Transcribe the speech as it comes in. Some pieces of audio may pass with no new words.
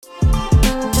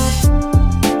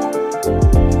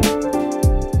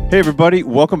Hey, everybody.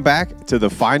 Welcome back to the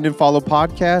Find and Follow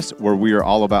podcast, where we are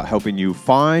all about helping you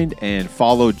find and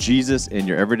follow Jesus in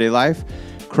your everyday life.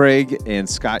 Craig and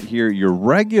Scott here, your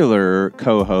regular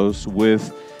co-hosts,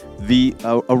 with the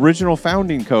original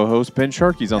founding co-host, Ben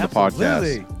Sharkey's on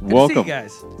Absolutely. the podcast. Good Welcome. to see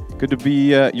you guys. Good to be,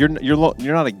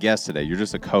 you're not a guest today. You're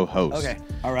just a co-host. Okay.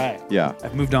 All right. Yeah.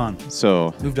 I've moved on.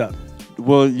 So. Moved up.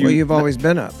 Well, you've always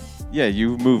been up. Yeah,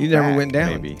 you moved. You never back, went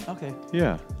down. Maybe. Okay.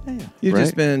 Yeah. You've Right?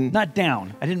 just been. Not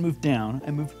down. I didn't move down.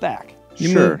 I moved back. You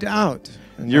Sure. moved out.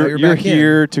 And now You're back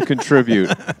here to contribute.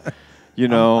 You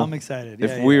know, I'm excited.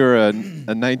 If Yeah, we yeah. were a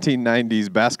 1990s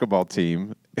basketball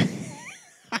team,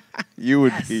 you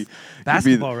would Yes. be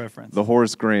Basketball reference. the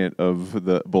Horace Grant of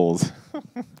the Bulls.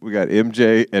 We got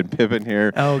MJ and Pippen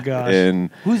here. Oh, gosh. And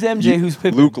Who's MJ? Who's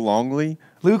Pippen? Luke Longley.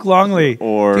 Luke Longley.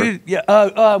 Or- Dude, yeah.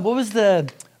 What was the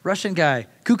Russian guy?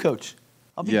 Kukoc.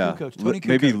 I'll be Kukoc. Tony Kukoc.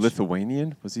 Maybe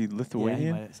Lithuanian. Was he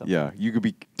Lithuanian? might have something. Yeah, you could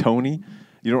be Tony.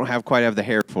 You don't have quite have the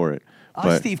hair for it.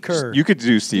 But Steve Kerr. You could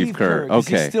do Steve Kerr. 'cause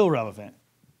Okay. He's still relevant.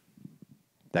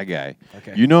 That guy.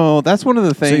 Okay. You know, that's one of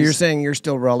the things. So you're saying you're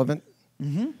still relevant?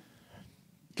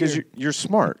 Because you're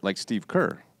smart, like Steve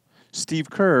Kerr. Steve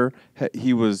Kerr,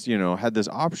 he was, had this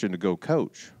option to go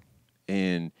coach.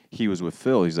 And he was with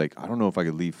Phil. He's like, I don't know if I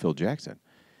could leave Phil Jackson.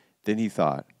 Then he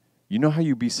thought, you know how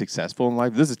you be successful in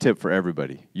life? This is a tip for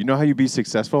everybody. You know how you be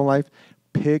successful in life?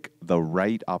 Pick the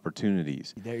right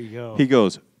opportunities. There you go. He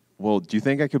goes, well, do you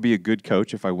think I could be a good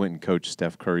coach if I went and coached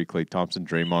Steph Curry, Klay Thompson,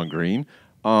 Draymond Green?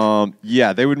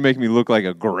 Yeah, they would make me look like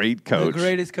a great coach. The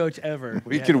greatest coach ever.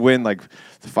 We Yeah. could win like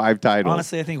 5 titles.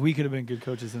 Honestly, I think we could have been good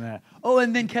coaches in that. Oh,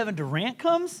 and then Kevin Durant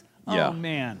comes? Yeah. Oh,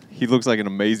 man. He looks like an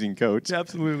amazing coach.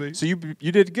 Absolutely. So you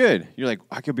did good. You're like,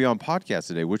 I could be on podcast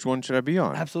today. Which one should I be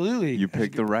on? Absolutely. You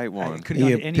picked the right I one, could've gone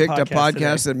You to any picked a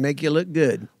podcast today. that make you look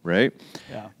good. right?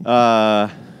 Yeah.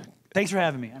 Thanks for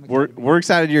having me. I'm excited. We're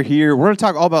excited you're here. We're going to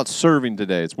talk all about serving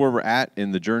today. It's where we're at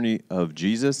in the journey of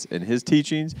Jesus and his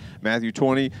teachings. Matthew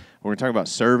 20. We're going to talk about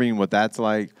serving, what that's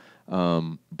like.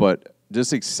 But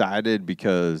just excited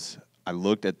because I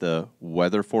looked at the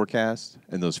weather forecast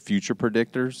and those future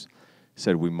predictors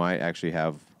said we might actually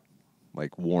have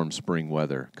like warm spring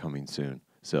weather coming soon.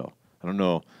 So I don't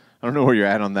know where you're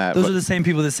at on that. Those but are the same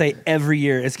people that say every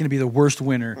year it's going to be the worst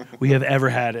winter we have ever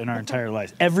had in our entire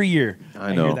lives. Every year.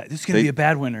 I know. Hear that. This is going to be a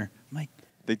bad winter. I'm like,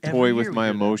 they every toy year with we my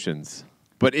hear that. emotions.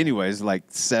 But anyways, like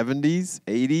 70s,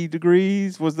 80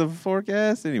 degrees was the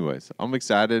forecast. Anyways, I'm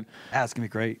excited. That's going to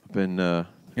be great. Been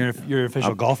You're an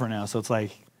official golfer now, so it's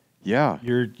like yeah.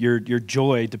 your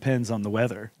joy depends on the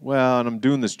weather. Well, and I'm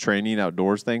doing this training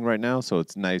outdoors thing right now, so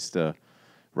it's nice to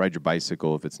ride your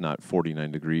bicycle if it's not 49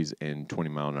 degrees and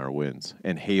 20-mile-an-hour winds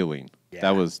and hailing. Yeah.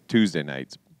 That was Tuesday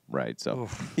night's right. So,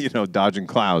 dodging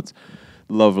clouds.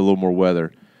 Love a little more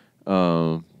weather.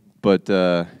 But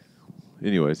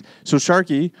anyways, so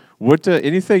Sharkey, what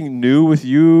anything new with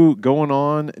you going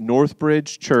on?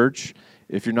 Northbridge Church.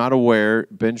 If you're not aware,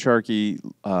 Ben Sharkey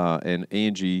and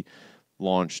Angie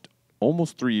launched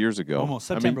almost 3 years ago. Almost.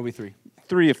 September, we 3.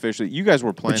 3 officially. You guys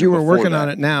were planning. But you were before working that. on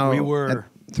it now. We were.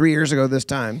 3 years ago this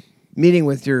time, meeting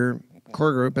with your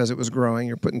core group as it was growing.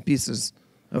 You're putting pieces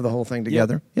of the whole thing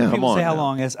together. Yeah. Come People on say how now.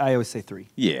 long? As I always say 3.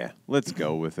 Yeah, let's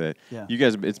go with it. Yeah. You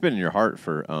guys, it's been in your heart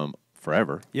for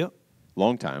forever, Yep.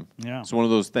 long time. Yeah. It's one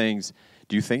of those things.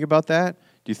 Do you think about that?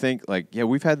 Do you think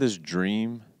we've had this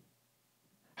dream?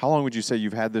 How long would you say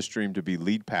you've had this dream to be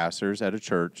lead pastors at a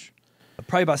church?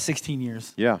 Probably about 16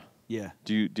 years. Yeah. Yeah.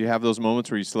 Do you have those moments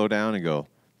where you slow down and go,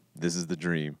 "This is the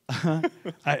dream"?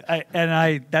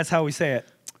 That's how we say it.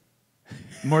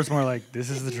 It's more like, this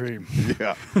is the dream.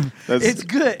 Yeah. It's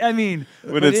good. I mean,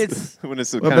 when but it's when it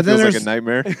kind but of then feels like a there's-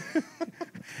 nightmare.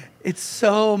 it's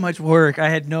so much work. I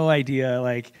had no idea.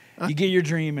 Like, you get your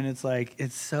dream, and it's like,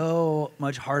 it's so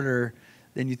much harder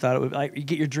than you thought it would. Like, you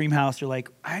get your dream house, you're like,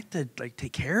 I have to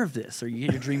take care of this. Or you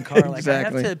get your dream car, like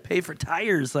Exactly. I have to pay for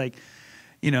tires. Like,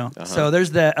 So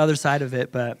there's the other side of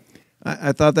it. But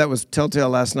I thought that was telltale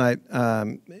last night.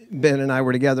 Ben and I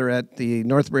were together at the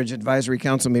Northbridge Advisory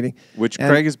Council meeting. Which and-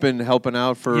 Craig has been helping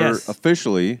out for Yes.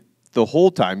 officially the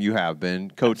whole time you have been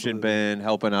coaching Ben,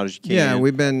 helping out as you can. Yeah,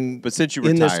 we've been But since you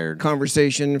in retired. this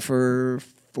conversation for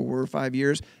 4 or 5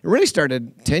 years. It really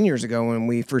started 10 years ago when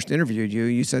we first interviewed you.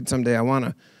 You said, someday I want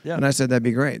to. Yeah. And I said, that'd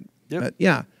be great. Yep. But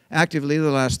yeah, actively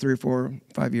the last 3, 4,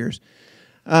 5 years.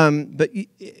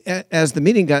 As the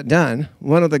meeting got done,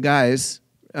 one of the guys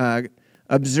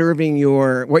observing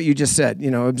what you just said,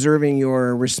 observing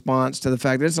your response to the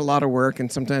fact that it's a lot of work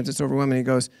and sometimes it's overwhelming. He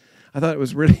goes, I thought it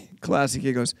was really classic.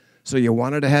 He goes, so you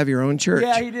wanted to have your own church?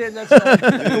 yeah, he did. That's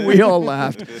right. We all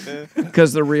laughed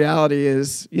because the reality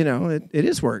is, it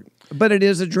is work. but it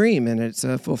is a dream, and it's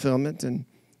a fulfillment, and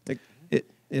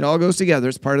it all goes together.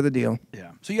 It's part of the deal.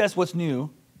 Yeah. So you asked what's new.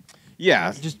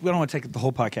 Yeah. We don't want to take the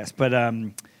whole podcast, but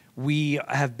we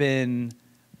have been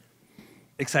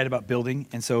excited about building,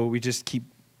 and so we just keep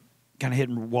kind of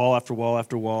hitting wall after wall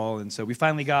after wall, and so we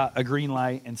finally got a green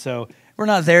light, and so we're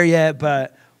not there yet,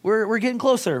 but we're getting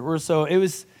closer.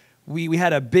 We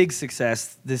had a big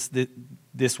success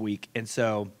this week, and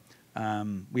so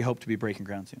we hope to be breaking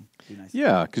ground soon. Be nice.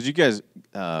 Yeah, because you guys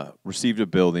received a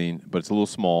building, but it's a little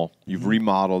small. You've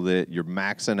remodeled it. You're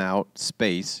maxing out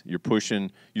space. You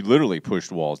literally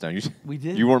pushed walls down. We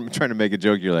did. You weren't trying to make a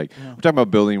joke. You're like, we're talking about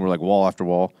building. We're like wall after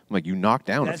wall. I'm like, you knocked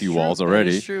down a few walls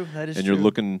already. That is true. That is and true. you're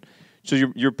looking, so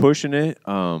you're pushing it,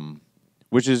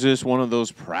 which is just one of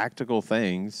those practical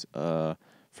things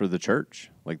for the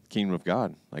church, like the kingdom of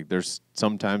God. Like there's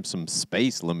sometimes some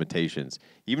space limitations.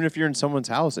 Even if you're in someone's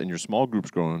house and your small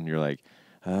group's growing, you're like,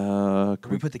 where do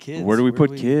we put the kids? Where do we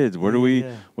put kids? What do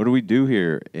we do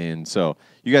here? And so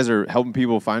you guys are helping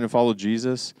people find and follow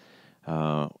Jesus.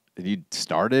 You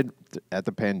started at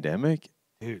the pandemic,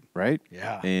 dude, right?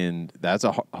 Yeah. And that's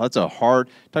a hard.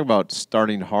 Talk about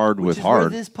starting hard Which with is hard. Where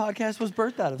this podcast was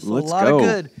birthed out of. So Let's a lot go. of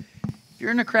good. If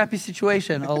you're in a crappy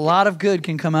situation, a lot of good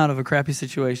can come out of a crappy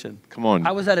situation. Come on.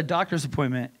 I was at a doctor's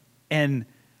appointment, and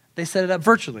they set it up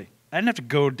virtually. I didn't have to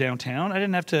go downtown. I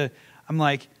didn't have to. I'm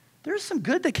like, there's some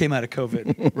good that came out of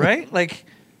COVID, right? Like,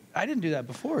 I didn't do that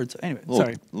before. So anyway,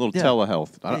 sorry. A little Yeah.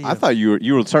 telehealth. Yeah. I thought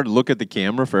you were starting to look at the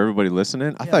camera for everybody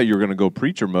listening. I thought you were going to go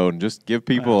preacher mode and just give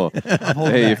people,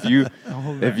 hey, if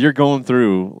you're going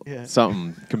through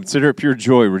something, consider it pure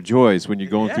joy. Rejoice when you're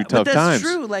going through tough but that's times.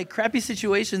 true. Like crappy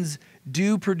situations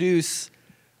do produce,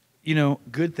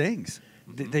 good things.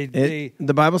 They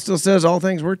The Bible still says all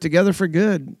things work together for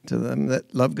good to them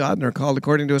that love God and are called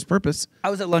according to his purpose. I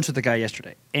was at lunch with a guy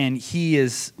yesterday, and he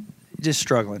is just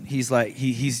struggling. He's like,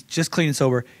 he's just clean and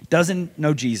sober, doesn't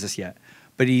know Jesus yet,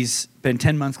 but he's been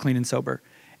 10 months clean and sober.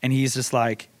 And he's just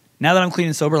like, now that I'm clean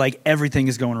and sober, like everything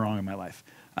is going wrong in my life.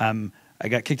 I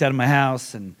got kicked out of my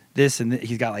house and this, and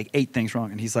he's got like 8 things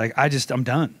wrong. And he's like, I'm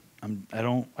done. I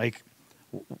don't like,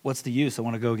 what's the use? I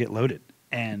want to go get loaded.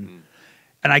 And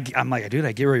I'm like, dude,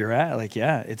 I get where you're at. Like,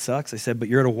 yeah, it sucks. I said, but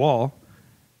you're at a wall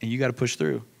and you got to push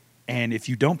through. And if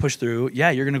you don't push through,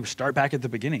 you're going to start back at the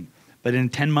beginning. But in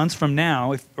 10 months from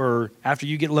now, or after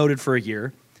you get loaded for a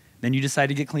year, then you decide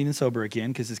to get clean and sober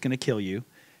again because it's going to kill you.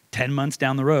 10 months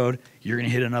down the road, you're going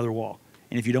to hit another wall.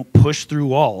 And if you don't push through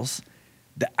walls,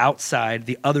 the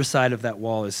other side of that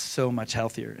wall is so much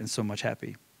healthier and so much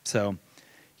happy. So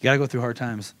you got to go through hard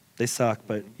times. They suck,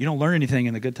 but you don't learn anything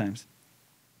in the good times.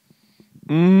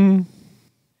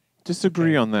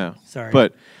 Disagree on that. Sorry.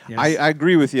 But Yes. I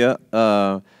agree with you.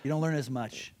 You don't learn as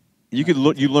much. You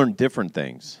learn different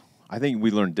things. I think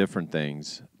we learn different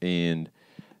things, and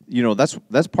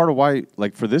that's part of why.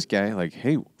 Like for this guy, like,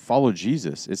 hey, follow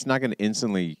Jesus. It's not going to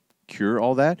instantly cure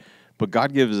all that, but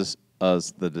God gives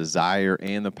us the desire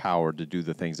and the power to do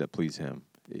the things that please Him.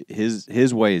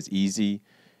 His way is easy.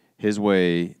 His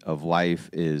way of life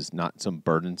is not some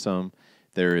burdensome.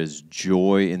 There is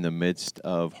joy in the midst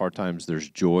of hard times. There's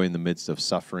joy in the midst of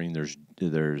suffering. There's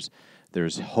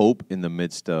hope in the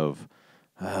midst of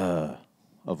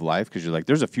life, because you're like,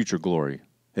 there's a future glory.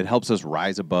 It helps us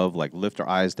rise above, like lift our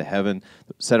eyes to heaven,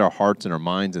 set our hearts and our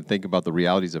minds, and think about the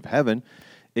realities of heaven.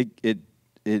 It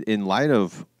in light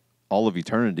of all of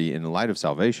eternity, in the light of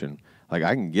salvation, like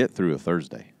I can get through a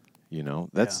Thursday.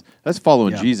 That's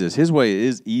following Jesus. His way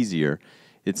is easier.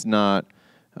 It's not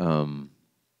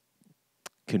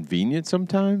convenient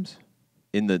sometimes.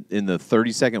 In the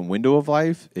 30-second window of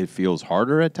life, it feels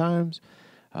harder at times.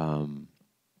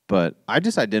 But I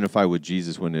just identify with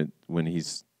Jesus when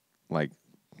he's like,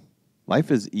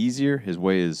 life is easier. His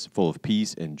way is full of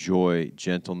peace and joy,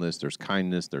 gentleness. There's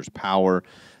kindness. There's power.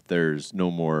 There's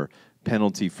no more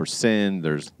penalty for sin.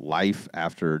 There's life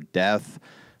after death.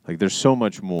 Like there's so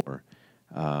much more.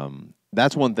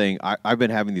 That's one thing. I've been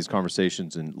having these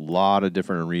conversations in a lot of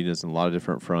different arenas and a lot of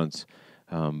different fronts.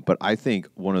 But I think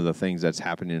one of the things that's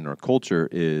happening in our culture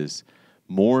is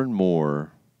more and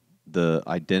more the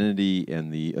identity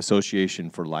and the association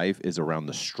for life is around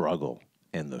the struggle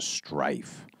and the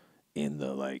strife and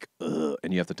the like,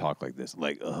 and you have to talk like this,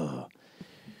 like,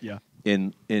 Yeah.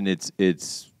 And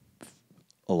it's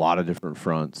a lot of different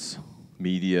fronts,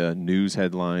 media, news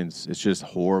headlines. It's just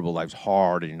horrible. Life's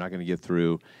hard and you're not going to get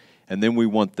through. And then we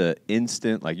want the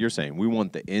instant, like you're saying, we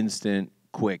want the instant,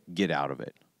 quick get out of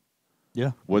it.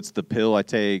 Yeah. What's the pill I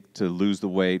take to lose the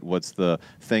weight? What's the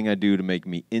thing I do to make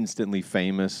me instantly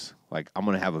famous? Like, I'm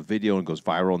going to have a video and it goes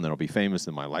viral and then I'll be famous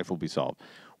and my life will be solved.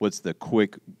 What's the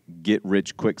quick,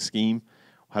 get-rich-quick scheme?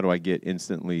 How do I get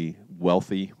instantly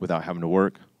wealthy without having to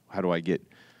work? How do I get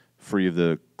free of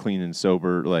the clean and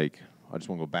sober? Like, I just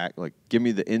want to go back. Like, give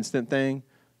me the instant thing.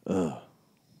 Ugh.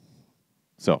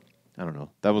 So, I don't know.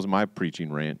 That was my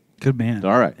preaching rant. Good man.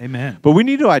 All right. Amen. But we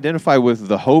need to identify with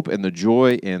the hope and the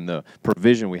joy and the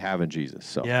provision we have in Jesus.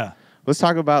 So, Yeah. let's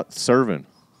talk about serving.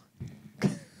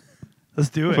 Let's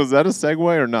do it. Was that a segue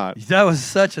or not? That was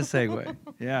such a segue.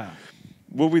 Yeah.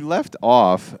 Well, we left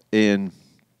off in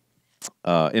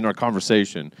our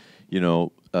conversation,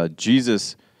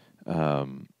 Jesus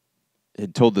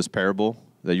had told this parable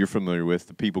that you're familiar with,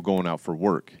 the people going out for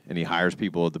work, and he hires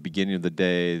people at the beginning of the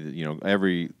day,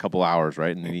 every couple hours,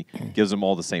 right? And then he gives them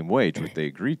all the same wage, which they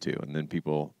agree to, and then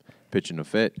people pitch in a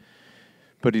fit.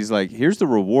 But he's like, here's the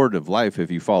reward of life if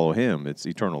you follow him. It's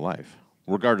eternal life,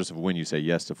 regardless of when you say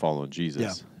yes to following Jesus.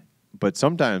 Yeah. But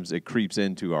sometimes it creeps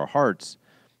into our hearts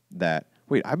that,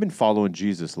 wait, I've been following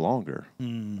Jesus longer.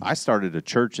 I started a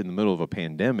church in the middle of a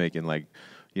pandemic and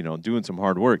doing some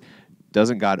hard work.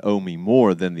 Doesn't God owe me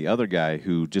more than the other guy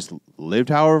who just lived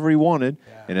however he wanted,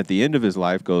 and at the end of his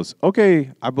life goes,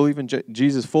 okay, I believe in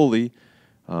Jesus fully,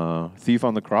 thief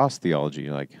on the cross theology.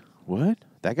 You're like, what?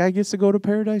 That guy gets to go to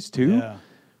paradise too? Yeah.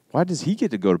 Why does he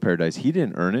get to go to paradise? He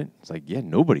didn't earn it. It's like, yeah,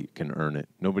 nobody can earn it.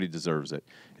 Nobody deserves it.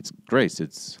 It's grace.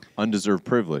 It's undeserved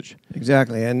privilege.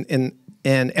 Exactly. And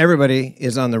everybody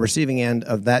is on the receiving end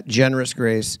of that generous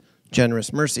grace,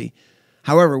 generous mercy.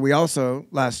 However, we also,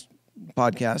 last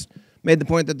podcast, made the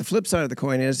point that the flip side of the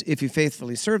coin is if you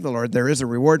faithfully serve the Lord, there is a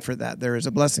reward for that. There is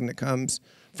a blessing that comes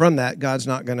from that. God's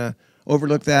not going to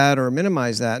overlook that or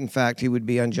minimize that. In fact, he would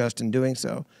be unjust in doing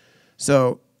so.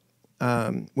 So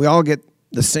we all get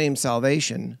the same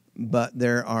salvation, but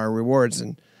there are rewards.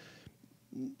 And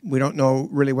we don't know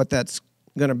really what that's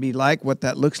going to be like, what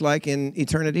that looks like in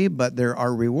eternity, but there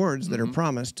are rewards that are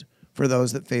promised for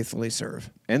those that faithfully serve.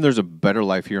 And there's a better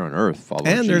life here on earth following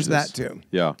Jesus. And there's that too.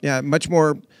 Yeah. Yeah, much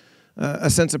more a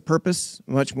sense of purpose,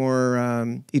 much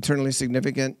more eternally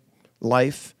significant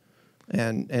life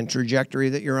and trajectory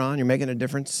that you're on. You're making a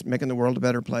difference, making the world a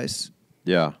better place.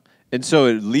 Yeah. And so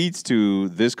it leads to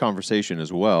this conversation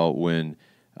as well when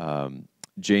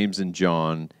James and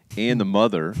John and the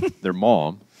mother, their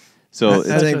mom. So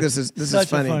I think this is such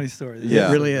funny. a funny story. Yeah,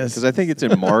 It really is. Because I think it's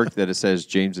in Mark that it says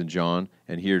James and John,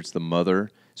 and here it's the mother.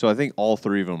 So I think all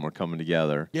three of them are coming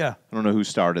together. Yeah. I don't know who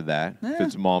started that, if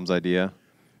it's mom's idea.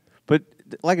 But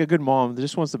like a good mom, they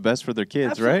just wants the best for their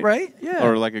kids, Absolutely, right? Yeah.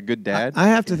 Or like a good dad. I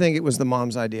have to think it was the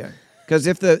mom's idea. Because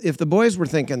if the boys were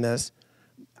thinking this,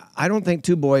 I don't think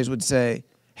two boys would say,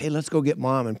 hey, let's go get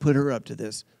mom and put her up to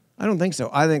this. I don't think so.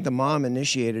 I think the mom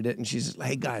initiated it, and she's like,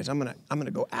 hey, guys, I'm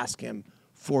gonna go ask him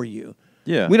for you.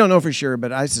 Yeah. We don't know for sure,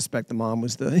 but I suspect the mom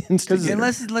was the instigator.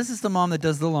 Unless it's the mom that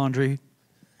does the laundry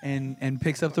and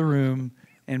picks up the room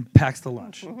and packs the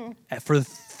lunch for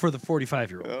the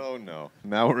 45-year-old. Oh, no.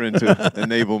 Now we're into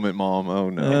enablement, mom. Oh,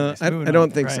 no. I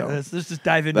don't think so. Let's just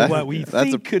dive into what we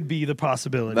think could be the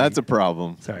possibility. That's a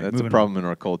problem. Sorry, that's a problem in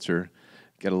our culture.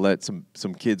 Got to let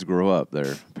some kids grow up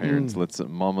there. Parents, let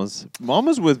some mamas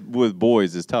with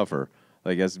boys is tougher.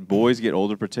 Like as boys get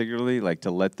older, particularly, like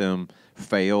to let them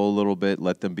fail a little bit,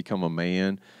 let them become a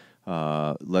man,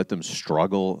 let them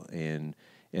struggle and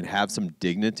have some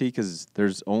dignity, because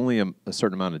there's only a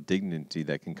certain amount of dignity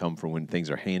that can come from when things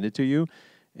are handed to you,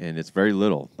 and it's very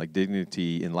little. Like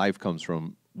dignity in life comes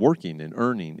from working and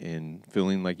earning and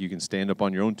feeling like you can stand up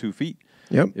on your own 2 feet.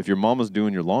 Yep. If your mama's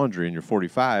doing your laundry and you're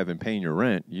 45 and paying your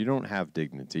rent, you don't have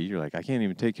dignity. You're like, I can't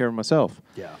even take care of myself.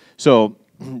 Yeah. So,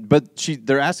 but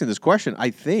they're asking this question,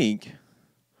 I think,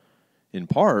 in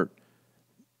part,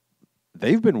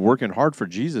 they've been working hard for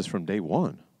Jesus from day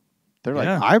one. They're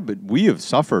like, we have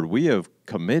suffered, we have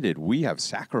committed, we have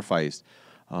sacrificed.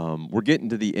 We're getting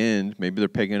to the end. Maybe they're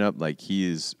picking up like he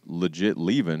is legit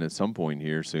leaving at some point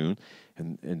here soon.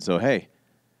 And so, hey,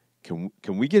 can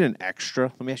we get an extra?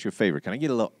 Let me ask you a favor. Can I get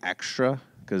a little extra?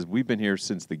 Because we've been here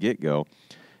since the get-go.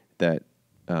 That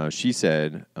she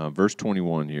said, verse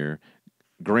 21 here,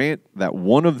 grant that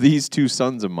one of these two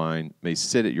sons of mine may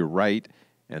sit at your right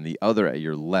and the other at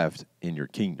your left in your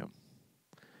kingdom.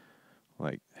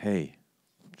 Like, hey,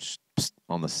 psst,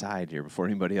 on the side here before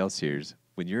anybody else hears,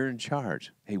 when you're in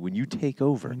charge, hey, when you take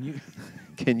over,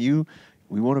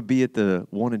 we want to be at the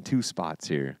 1 and 2 spots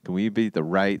here. Can we be at the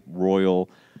right royal,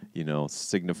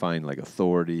 signifying like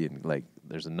authority, and like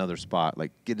there's another spot,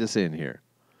 like get us in here.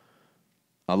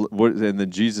 And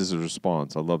then Jesus'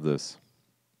 response, I love this.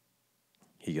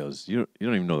 He goes, you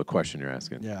don't even know the question you're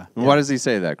asking. Yeah. Why does he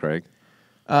say that, Craig?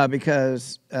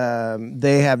 Because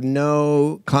they have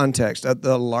no context,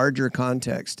 the larger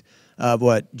context of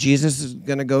what Jesus is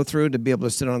going to go through to be able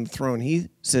to sit on the throne he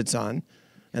sits on.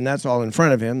 and that's all in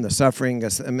front of him, the suffering,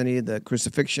 Gethsemane, the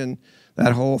crucifixion,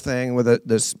 that whole thing with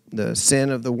the sin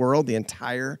of the world, the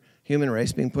entire human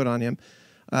race being put on him.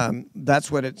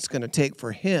 That's what it's going to take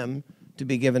for him to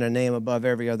be given a name above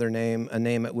every other name, a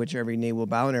name at which every knee will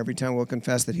bow and every tongue will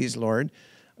confess that he's Lord.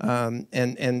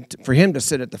 And for him to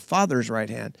sit at the Father's right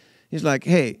hand, he's like,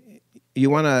 hey, you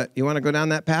wanna go down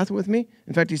that path with me?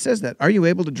 In fact, he says that. Are you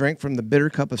able to drink from the bitter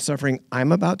cup of suffering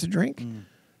I'm about to drink?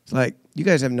 It's like, you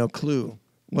guys have no clue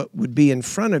what would be in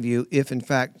front of you if, in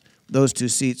fact, those two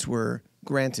seats were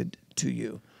granted to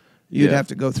you. You'd have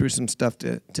to go through some stuff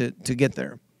to get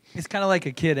there. It's kind of like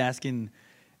a kid asking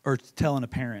or telling a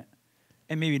parent,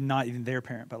 and maybe not even their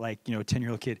parent, but like, a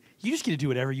 10-year-old kid, you just get to do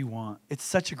whatever you want. It's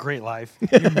such a great life.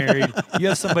 You're married. You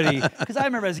have somebody. Because I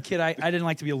remember as a kid, I didn't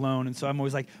like to be alone. And so I'm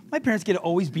always like, my parents get to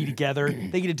always be together.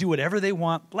 They get to do whatever they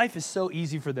want. Life is so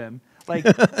easy for them. Like,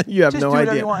 you have just no do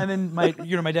whatever idea. you want. And then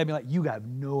my dad be like, you have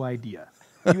no idea.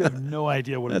 You have no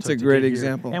idea what That's it took a to great get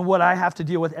example. here and what I have to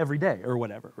deal with every day or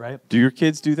whatever, right? Do your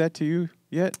kids do that to you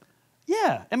yet?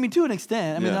 Yeah. I mean, to an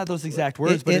extent. I mean, Yeah. not those exact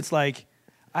words, but it's like,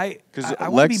 I Because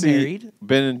want to be married.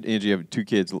 Ben and Angie have 2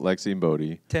 kids, Lexi and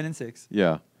Bodie. 10 and 6.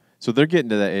 Yeah. So they're getting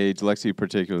to that age, Lexi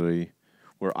particularly,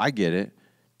 where I get it.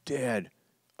 Dad,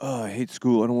 I hate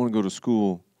school. I don't want to go to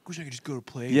school. Wish I could just go to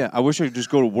play. Yeah, I wish I could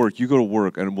just go to work. You go to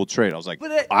work, and we'll trade. I was like,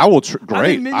 But I will. I'm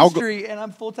Great. in I'll go. ministry and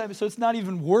I'm full time, so it's not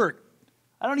even work.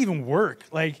 I don't even work.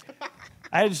 Like,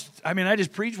 I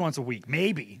just preach once a week,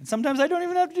 maybe. And sometimes I don't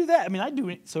even have to do that. I mean, I do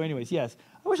it. So, anyways, yes,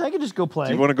 I wish I could just go play.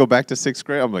 Do you want to go back to 6th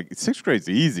grade? I'm like, 6th grade's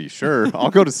easy. Sure, I'll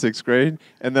go to 6th grade.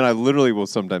 And then I literally will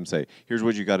sometimes say, "Here's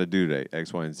what you got to do today: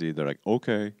 X, Y, and Z." They're like,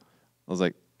 "Okay." I was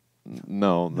like,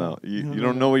 "No. You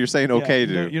don't know what you're saying. Okay,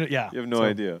 to. You have no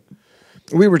idea."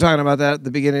 We were talking about that at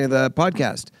the beginning of the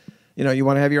podcast. You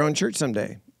want to have your own church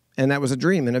someday. And that was a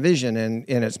dream and a vision, and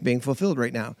it's being fulfilled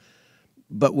right now.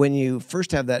 But when you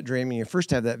first have that dream and you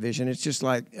first have that vision, it's just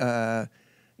like,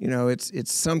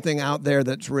 it's something out there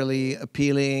that's really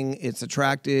appealing. It's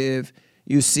attractive.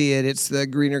 You see it. It's the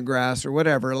greener grass or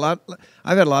whatever. I've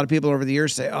had a lot of people over the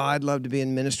years say, "Oh, I'd love to be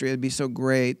in ministry. It'd be so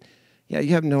great." Yeah,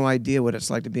 you have no idea what it's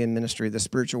like to be in ministry. The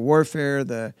spiritual warfare,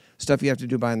 the stuff you have to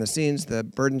do behind the scenes, the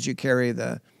burdens you carry,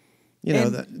 the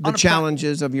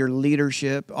challenges of your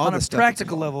leadership, all the stuff. On a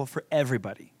practical level for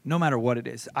everybody, no matter what it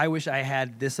is. I wish I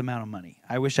had this amount of money.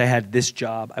 I wish I had this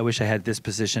job. I wish I had this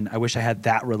position. I wish I had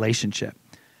that relationship.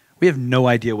 We have no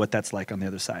idea what that's like on the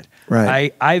other side.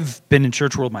 Right. I've been in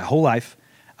church world my whole life.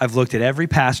 I've looked at every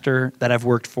pastor that I've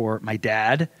worked for, my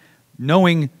dad,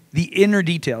 knowing the inner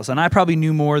details. And I probably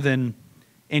knew more than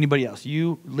anybody else.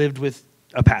 You lived with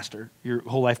a pastor your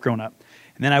whole life growing up.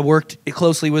 And then I worked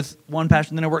closely with one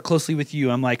pastor, and then I worked closely with you.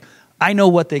 I'm like, I know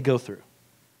what they go through.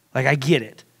 Like, I get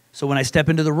it. So when I step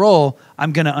into the role,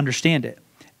 I'm going to understand it.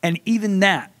 And even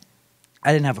that,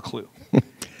 I didn't have a clue.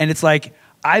 And it's like,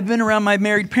 I've been around my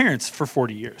married parents for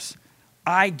 40 years.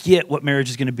 I get what marriage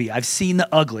is going to be. I've seen the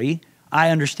ugly. I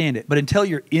understand it. But until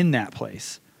you're in that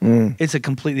place, it's a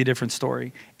completely different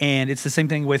story. And it's the same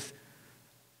thing with,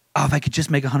 if I could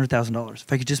just make $100,000,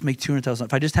 if I could just make $200,000,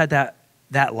 if I just had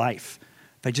that life,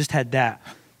 if I just had that,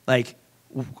 like,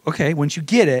 okay, once you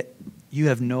get it, you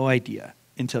have no idea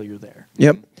until you're there.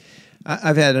 Yep.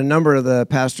 I've had a number of the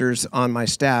pastors on my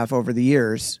staff over the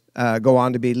years go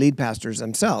on to be lead pastors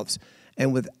themselves.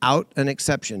 And without an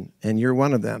exception, and you're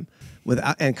one of them,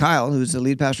 and Kyle, who's the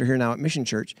lead pastor here now at Mission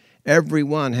Church,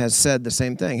 everyone has said the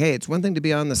same thing. Hey, it's one thing to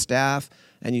be on the staff,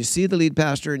 and you see the lead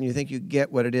pastor, and you think you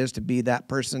get what it is to be that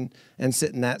person and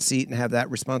sit in that seat and have that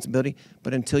responsibility.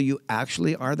 But until you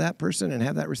actually are that person and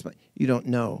have that responsibility, you don't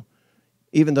know.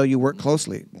 Even though you work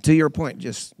closely, to your point,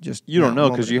 just you don't know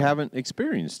because you haven't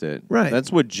experienced it. Right.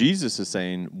 That's what Jesus is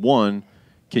saying. One,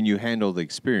 can you handle the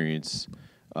experience?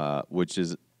 Which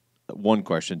is one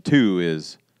question. Two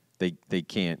is they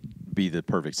can't be the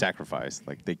perfect sacrifice.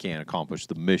 Like, they can't accomplish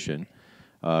the mission.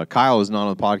 Kyle is not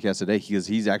on the podcast today because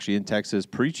he's actually in Texas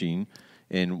preaching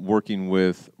and working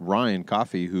with Ryan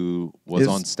Coffey, who was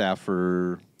on staff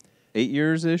for 8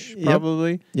 years-ish,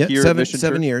 probably. Yep, here at Mission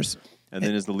 7 Church. years. And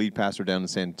then is the lead pastor down in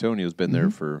San Antonio. Has been there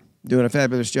for Doing a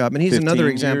fabulous job. And he's another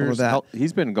 15 example years. of that.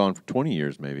 He's been gone for 20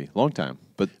 years, maybe. Long time.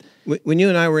 But When you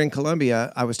and I were in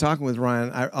Colombia, I was talking with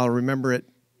Ryan. I'll remember it,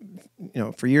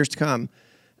 for years to come.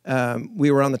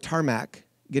 We were on the tarmac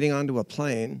getting onto a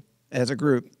plane as a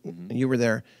group, and you were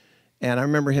there. And I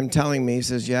remember him telling me, he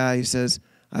says,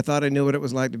 I thought I knew what it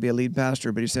was like to be a lead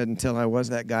pastor, but he said, until I was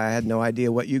that guy, I had no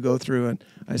idea what you go through. And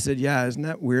I said, yeah, isn't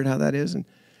that weird how that is? And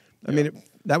I mean,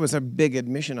 that was a big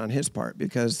admission on his part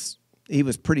because he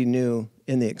was pretty new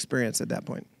in the experience at that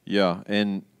point. yeah,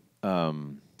 and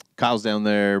Kyle's down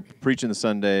there preaching the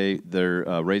Sunday. They're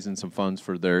raising some funds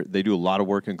for they do a lot of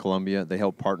work in Colombia. They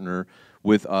help partner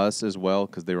with us as well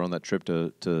because they were on that trip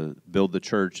to build the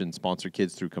church and sponsor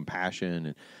kids through Compassion.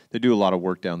 And they do a lot of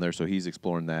work down there, so he's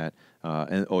exploring that.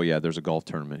 And, there's a golf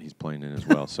tournament he's playing in as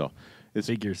well. So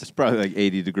it's probably like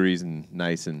 80 degrees and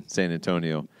nice in San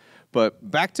Antonio.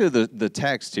 But back to the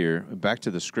text here, back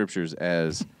to the scriptures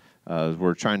as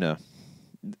we're trying to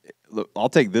 – look, I'll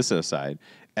take this aside.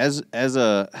 As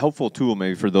a helpful tool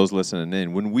maybe for those listening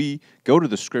in, when we go to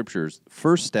the scriptures,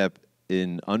 first step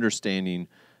in understanding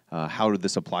how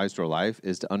this applies to our life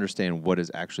is to understand what is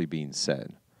actually being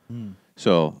said.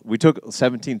 So we took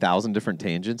 17,000 different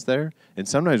tangents there, and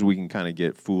sometimes we can kind of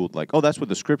get fooled like, oh, that's what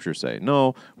the scriptures say.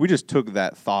 No, we just took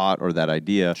that thought or that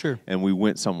idea and we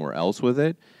went somewhere else with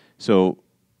it. So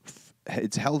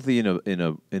it's healthy in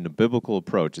a biblical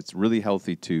approach. It's really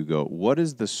healthy to go, what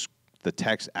is the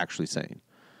text actually saying?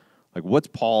 Like, what's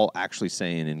Paul actually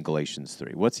saying in Galatians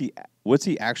 3? What's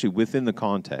he actually within the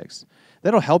context?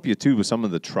 That'll help you, too, with some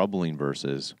of the troubling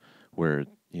verses where,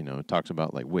 it talks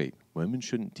about, like, wait, women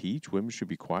shouldn't teach? Women should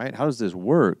be quiet? How does this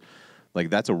work? Like,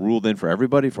 that's a rule then for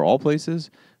everybody, for all places?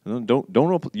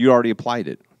 You already applied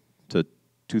it to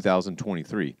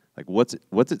 2023. Like, what's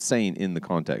it saying in the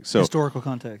context? So historical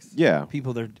context. Yeah.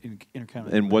 People that are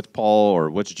encountered. And what's Paul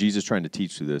or what's Jesus trying to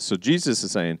teach through this? So Jesus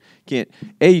is saying,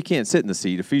 you can't sit in the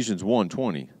seat. Ephesians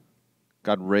 1:20.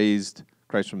 God raised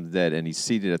Christ from the dead, and he's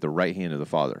seated at the right hand of the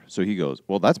Father. So he goes,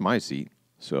 well, that's my seat.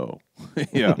 So,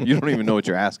 you don't even know what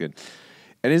you're asking.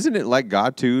 And isn't it like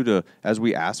God, too, as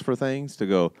we ask for things, to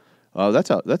go, that's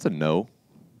a no.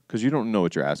 Because you don't know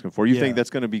what you're asking for. You think that's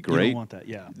going to be great. You don't want that,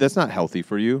 yeah. That's not healthy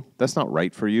for you. That's not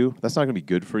right for you. That's not going to be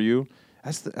good for you.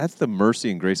 That's the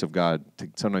mercy and grace of God to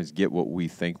sometimes get what we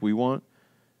think we want,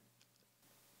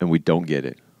 and we don't get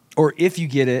it. Or if you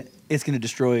get it, it's going to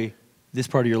destroy this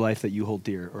part of your life that you hold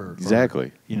dear.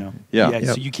 Exactly.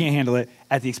 So you can't handle it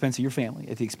at the expense of your family,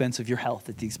 at the expense of your health,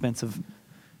 at the expense of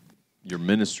your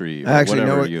ministry, or Actually,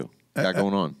 whatever you got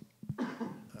going on.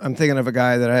 I'm thinking of a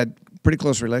guy that I had pretty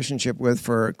close relationship with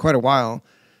for quite a while.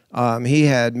 He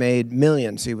had made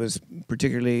millions. He was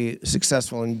particularly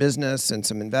successful in business and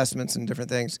some investments and different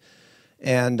things.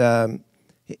 And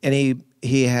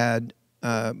he had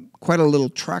quite a little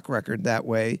track record that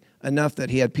way, enough that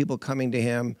he had people coming to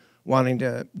him wanting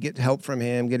to get help from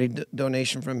him, get a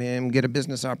donation from him, get a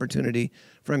business opportunity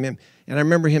from him. And I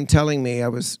remember him telling me, I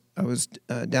was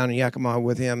down in Yakima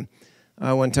with him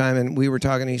one time, and we were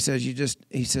talking. He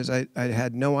says, I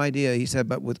had no idea. He said,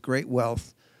 but with great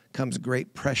wealth comes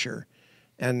great pressure.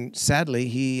 And sadly,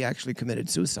 he actually committed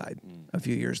suicide a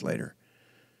few years later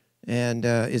and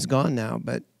is gone now.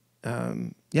 But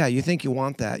you think you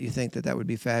want that. You think that would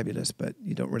be fabulous, but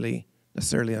you don't really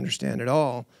necessarily understand at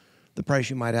all the price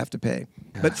you might have to pay.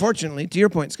 But fortunately, to your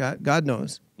point, Scott, God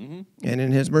knows. Mm-hmm. And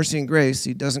in his mercy and grace,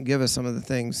 he doesn't give us some of the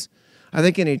things. I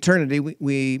think in eternity,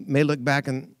 we may look back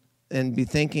and be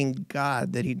thanking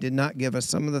God that he did not give us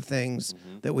some of the things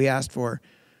that we asked for,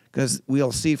 because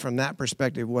we'll see from that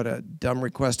perspective what a dumb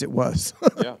request it was.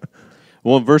 Yeah.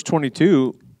 Well, in verse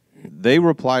 22, they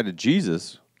reply to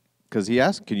Jesus because he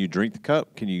asked, can you drink the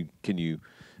cup? Can you,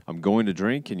 I'm going to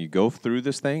drink. Can you go through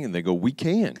this thing? And they go, we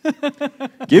can.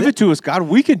 Give it to us, God.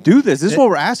 We can do this. This is what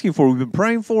we're asking for. We've been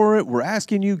praying for it. We're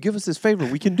asking you, give us this favor.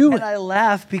 We can do it. And I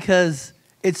laugh because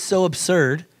it's so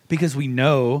absurd, because we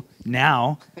know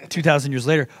now, 2,000 years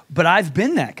later, but I've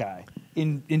been that guy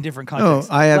in different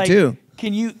contexts. Oh, I have too.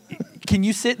 Can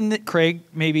you sit in Craig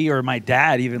maybe, or my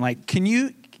dad even, like, can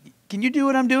you do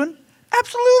what I'm doing?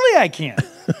 Absolutely I can.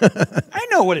 I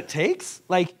know what it takes.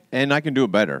 And I can do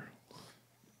it better.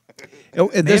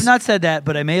 I may have not said that,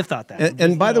 but I may have thought that.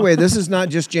 And by the way, this is not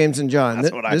just James and John.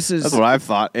 That's what I've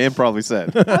thought and probably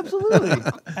said.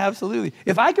 Absolutely.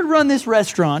 If I could run this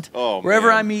restaurant wherever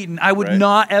I'm eating, I would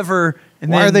not ever.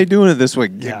 Why are they doing it this way?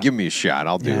 Give me a shot.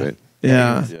 I'll do it.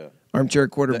 Yeah. Armchair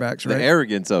quarterbacks, right? The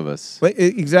arrogance of us. But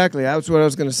exactly. That's what I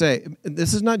was going to say.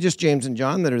 This is not just James and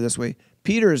John that are this way.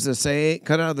 Peter is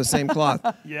cut out of the same cloth.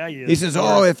 Yeah, he is. He says,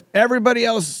 if everybody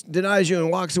else denies you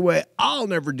and walks away, I'll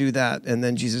never do that. And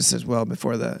then Jesus says, well,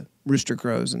 before the rooster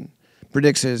crows, and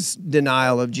predicts his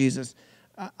denial of Jesus.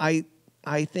 I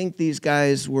think these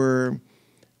guys were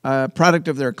a product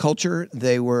of their culture.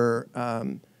 They were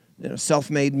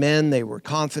self-made men. They were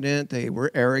confident. They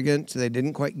were arrogant. They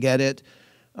didn't quite get it.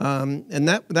 And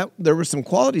that there were some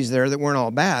qualities there that weren't all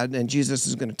bad, and Jesus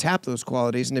is going to tap those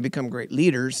qualities, and they become great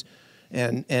leaders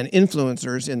and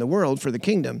influencers in the world for the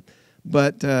kingdom.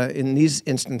 But in these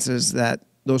instances,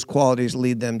 those qualities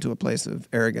lead them to a place of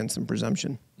arrogance and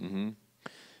presumption. Mm-hmm.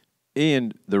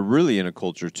 And they're really in a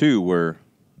culture, too, where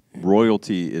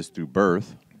royalty is through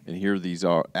birth, and here these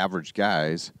are average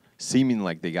guys seeming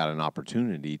like they got an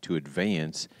opportunity to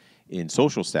advance in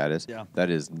social status that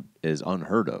is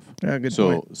unheard of. Yeah, good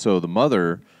point. So the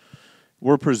mother,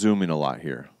 we're presuming a lot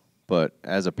here, but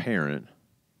as a parent,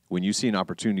 when you see an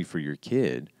opportunity for your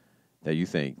kid that you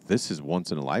think this is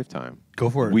once in a lifetime, go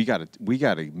for it. We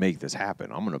gotta make this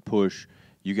happen. I'm gonna push.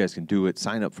 You guys can do it.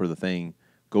 Sign up for the thing.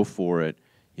 Go for it.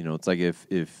 You know, it's like if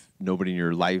nobody in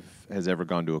your life has ever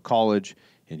gone to a college,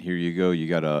 and here you go, you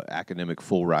got a academic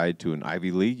full ride to an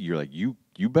Ivy League. You're like, you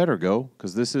better go,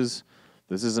 because this is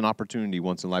an opportunity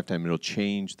once in a lifetime. It'll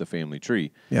change the family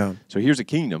tree. Yeah. So here's a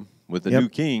kingdom with a new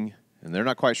king, and they're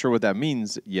not quite sure what that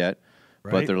means yet,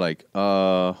 but they're like,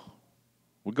 we'll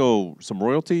go some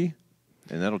royalty,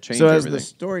 and that'll change everything. So as the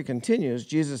story continues,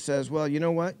 Jesus says, well, you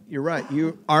know what? You're right.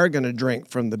 You are going to drink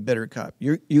from the bitter cup.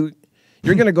 You're going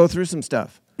to go through some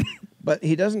stuff. But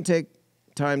he doesn't take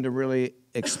time to really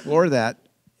explore that.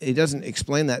 He doesn't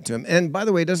explain that to him. And by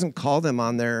the way, he doesn't call them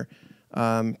on their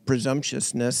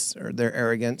presumptuousness or their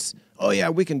arrogance. Oh, yeah,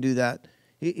 we can do that.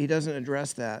 He doesn't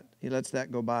address that. He lets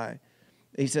that go by.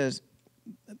 He says,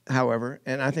 however,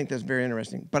 and I think that's very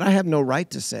interesting, but I have no right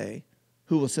to say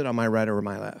who will sit on my right or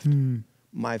my left.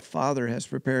 My Father has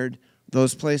prepared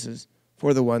those places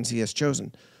for the ones he has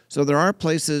chosen. So there are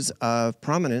places of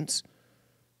prominence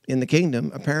in the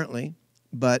kingdom, apparently,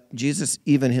 but Jesus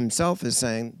even himself is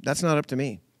saying, that's not up to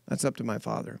me. That's up to my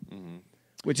Father,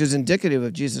 which is indicative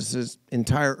of Jesus'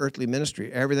 entire earthly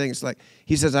ministry. Everything is like,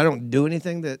 he says, I don't do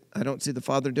anything that I don't see the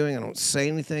Father doing. I don't say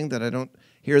anything that I don't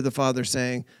hear the Father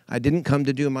saying. I didn't come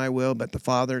to do my will, but the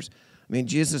Father's. I mean,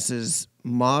 Jesus is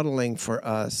modeling for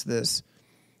us this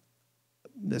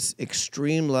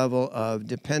extreme level of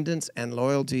dependence and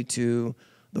loyalty to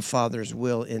the Father's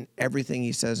will in everything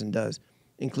he says and does,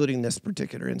 including this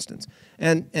particular instance.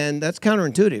 And that's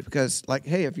counterintuitive because, like,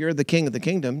 hey, if you're the king of the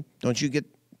kingdom, don't you get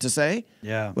to say?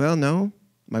 Yeah. Well, no,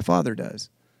 my Father does.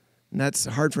 And that's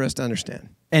hard for us to understand.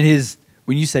 And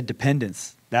when you said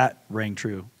dependence, that rang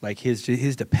true. Like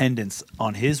his dependence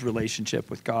on his relationship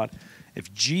with God.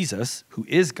 If Jesus, who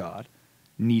is God,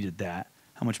 needed that,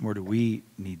 how much more do we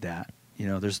need that? You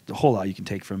know, there's a whole lot you can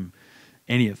take from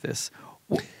any of this.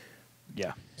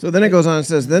 Yeah. So then it goes on and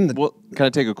says, then well, can I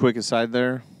take a quick aside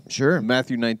there? Sure.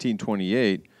 Matthew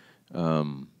 19:28,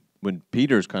 when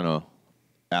Peter's kind of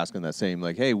asking that same,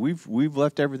 like, hey, we've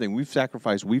left everything, we've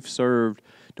sacrificed, we've served,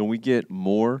 don't we get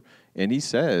more? And he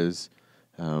says,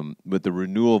 with the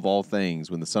renewal of all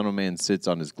things, when the Son of Man sits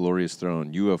on his glorious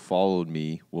throne, you have followed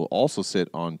me, will also sit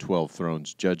on 12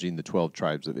 thrones, judging the 12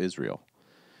 tribes of Israel.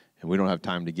 And we don't have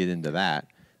time to get into that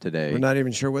today. We're not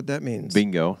even sure what that means.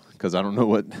 Bingo, because I don't know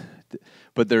what.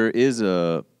 But there is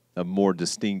a more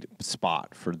distinct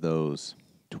spot for those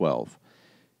 12.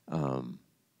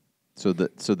 So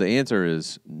the answer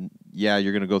is, yeah,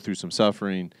 you're going to go through some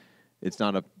suffering. It's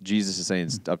not up. Jesus is saying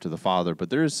it's up to the Father, but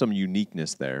there is some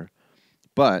uniqueness there.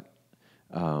 But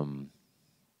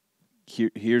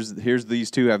here's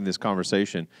these two having this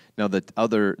conversation. Now the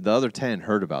other 10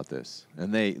 heard about this,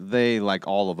 and they like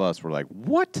all of us were like,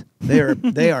 what?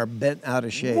 They are bent out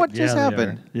of shape. What just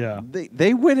happened? Yeah.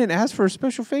 They went and asked for a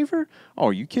special favor? Oh,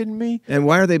 are you kidding me? And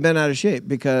why are they bent out of shape?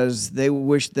 Because they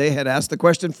wish they had asked the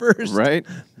question first. Right?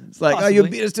 It's like, Possibly. oh, you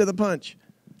beat us to the punch.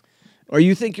 Or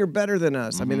you think you're better than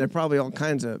us. I mean, there are probably all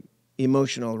kinds of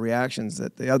emotional reactions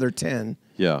that the other 10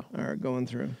 are going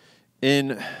through.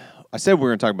 And I said we were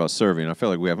going to talk about serving. I feel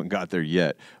like we haven't got there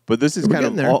yet. But this is kind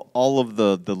of all of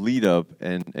the lead up,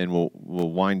 and we'll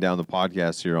wind down the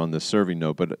podcast here on the serving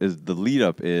note. But the lead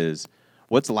up is,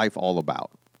 what's life all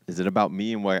about? Is it about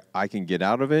me and what I can get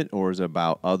out of it, or is it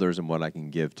about others and what I can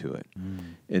give to it?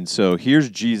 And so here's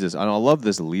Jesus. And I love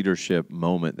this leadership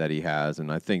moment that he has,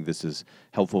 and I think this is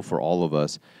helpful for all of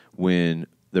us when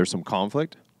there's some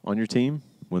conflict on your team,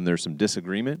 when there's some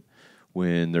disagreement,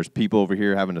 when there's people over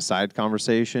here having a side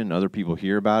conversation, other people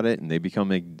hear about it, and they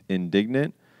become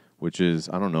indignant, which is,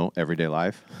 I don't know, everyday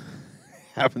life.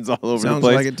 Happens all over the place. Sounds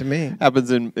like it to me.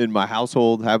 Happens in my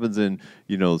household, happens in,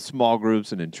 small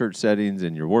groups and in church settings,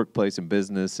 in your workplace and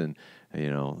business, and,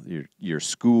 your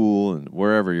school and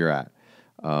wherever you're at.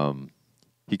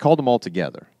 He called them all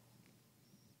together.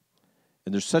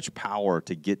 And there's such power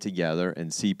to get together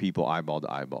and see people eyeball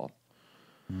to eyeball.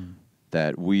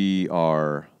 That we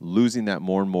are losing that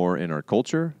more and more in our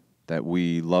culture, that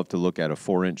we love to look at a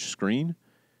 4-inch screen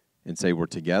and say we're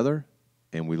together,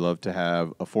 and we love to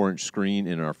have a 4-inch screen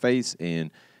in our face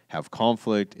and have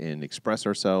conflict and express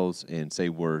ourselves and say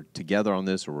we're together on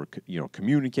this, or we're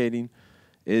communicating.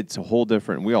 It's a whole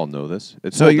different, we all know this,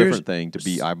 it's a whole different thing to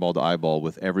be eyeball to eyeball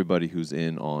with everybody who's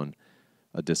in on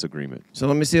a disagreement. So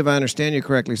let me see if I understand you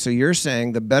correctly. So you're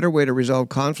saying the better way to resolve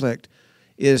conflict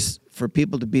is for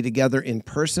people to be together in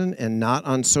person and not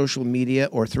on social media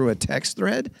or through a text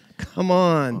thread? Come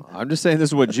on. I'm just saying this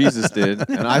is what Jesus did,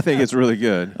 and I think it's really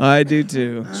good. I do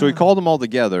too. So he called them all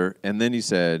together, and then he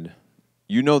said,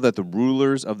 "You know that the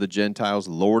rulers of the Gentiles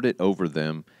lord it over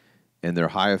them, and their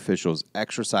high officials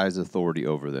exercise authority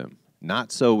over them.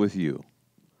 Not so with you."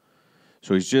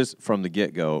 So he's just from the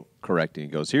get-go correcting. He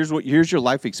goes, here's your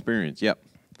life experience. Yep.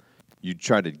 You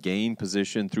try to gain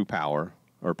position through power,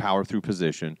 or power through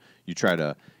position. You try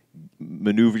to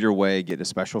maneuver your way, get a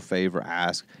special favor,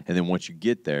 ask, and then once you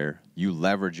get there, you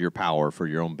leverage your power for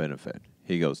your own benefit.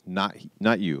 He goes, not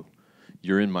you.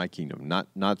 You're in my kingdom.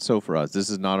 Not so for us. This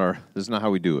is not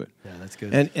how we do it. Yeah, that's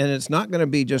good. And it's not going to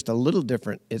be just a little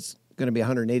different. It's going to be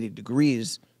 180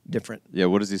 degrees different. Yeah,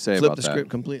 what does he say Flip about the that? script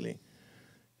completely.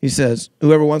 He says,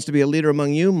 whoever wants to be a leader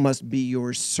among you must be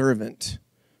your servant.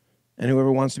 And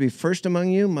whoever wants to be first among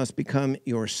you must become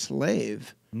your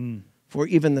slave. For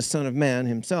even the Son of Man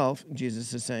himself,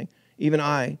 Jesus is saying, even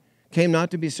I came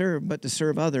not to be served, but to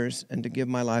serve others and to give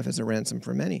my life as a ransom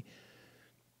for many.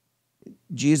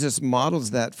 Jesus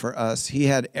models that for us. He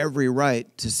had every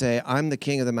right to say, I'm the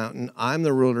king of the mountain. I'm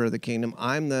the ruler of the kingdom.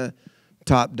 I'm the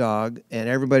top dog. And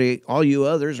everybody, all you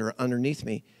others are underneath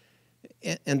me.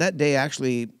 And that day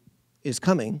actually is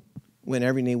coming when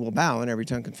every knee will bow and every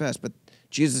tongue confess. But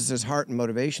Jesus' heart and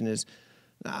motivation is,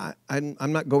 I'm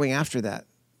not going after that.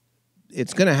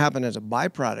 It's going to happen as a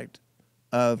byproduct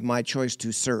of my choice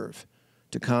to serve,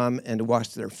 to come and to wash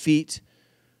their feet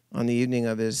on the evening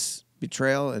of his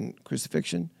betrayal and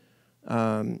crucifixion,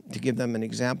 to give them an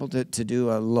example, to do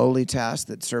a lowly task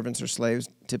that servants or slaves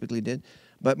typically did,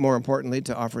 but more importantly,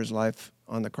 to offer his life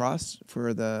on the cross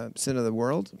for the sin of the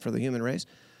world, for the human race.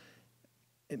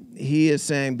 He is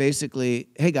saying basically,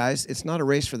 hey guys, it's not a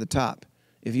race for the top.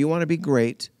 If you want to be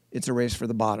great, it's a race for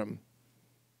the bottom.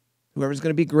 Whoever's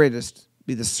going to be greatest,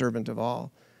 be the servant of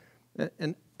all.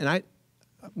 And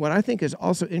what I think is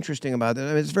also interesting about it, I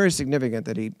mean, it's very significant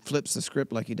that he flips the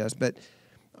script like he does, but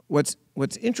what's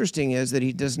interesting is that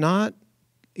he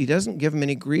doesn't give him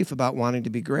any grief about wanting to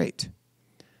be great.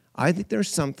 I think there's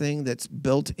something that's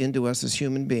built into us as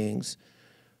human beings,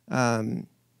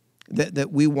 that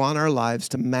we want our lives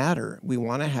to matter. We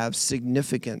want to have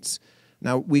significance.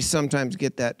 Now, we sometimes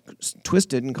get that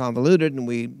twisted and convoluted, and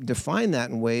we define that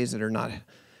in ways that are not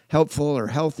helpful or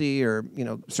healthy or,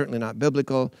 certainly not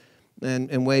biblical, and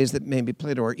in ways that maybe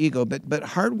play to our ego. But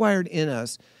hardwired in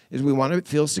us is we want to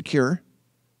feel secure.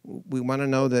 We want to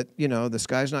know that, the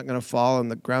sky's not going to fall and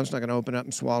the ground's not going to open up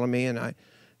and swallow me, and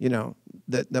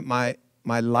that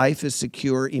my life is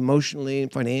secure emotionally,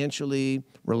 financially,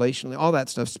 relationally, all that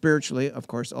stuff, spiritually, of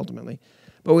course, ultimately.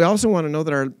 But we also want to know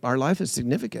that our life is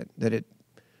significant, that it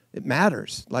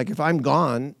matters. Like if I'm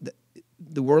gone,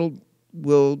 the world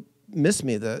will miss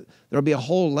me. There'll be a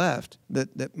hole left,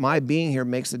 that my being here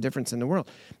makes a difference in the world.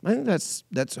 I think that's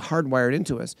hardwired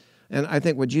into us. And I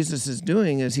think what Jesus is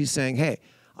doing is he's saying, hey,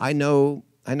 I know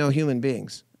human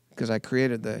beings because I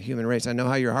created the human race. I know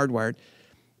how you're hardwired.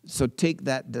 So take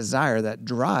that desire, that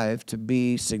drive to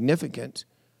be significant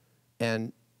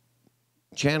and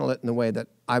channel it in the way that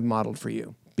I've modeled for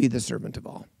you. Be the servant of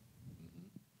all.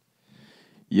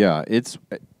 Yeah, this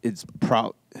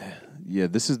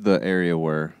is the area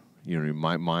where,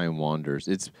 my mind wanders.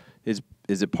 Is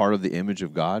it part of the image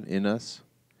of God in us?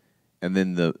 And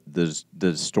then the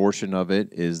distortion of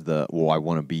it is I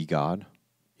want to be God,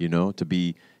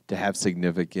 to have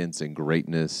significance and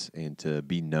greatness and to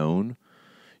be known.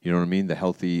 You know what I mean? The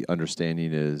healthy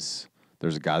understanding is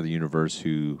there's a God of the universe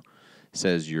who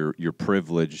says you're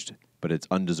privileged, but it's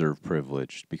undeserved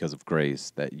privilege because of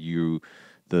grace, that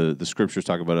the scriptures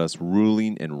talk about us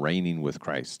ruling and reigning with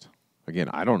Christ. Again,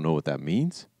 I don't know what that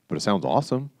means, but it sounds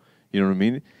awesome. You know what I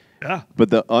mean? Yeah. But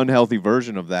the unhealthy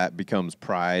version of that becomes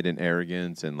pride and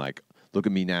arrogance and like, look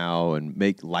at me now and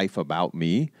make life about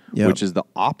me, which is the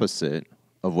opposite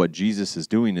of what Jesus is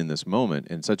doing in this moment,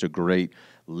 and such a great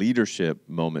leadership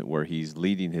moment where he's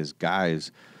leading his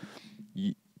guys.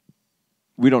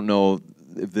 We don't know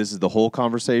if this is the whole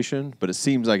conversation, but it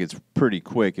seems like it's pretty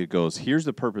quick. It goes, here's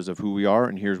the purpose of who we are,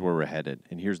 and here's where we're headed,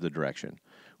 and here's the direction,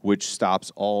 which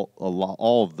stops all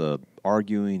of the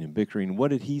arguing and bickering. What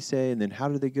did he say? And then how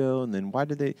did they go? And then why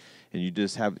did they? And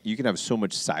you can have so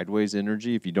much sideways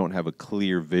energy if you don't have a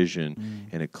clear vision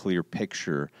and a clear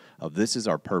picture of this is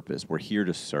our purpose. We're here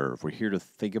to serve. We're here to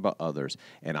think about others,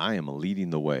 and I am leading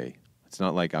the way. It's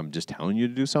not like I'm just telling you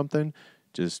to do something.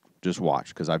 Just watch,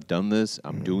 because I've done this,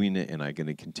 I'm doing it, and I'm going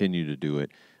to continue to do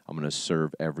it. I'm going to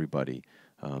serve everybody.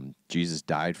 Jesus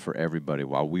died for everybody.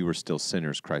 While we were still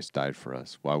sinners, Christ died for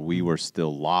us. While we were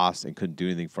still lost and couldn't do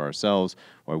anything for ourselves,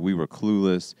 while we were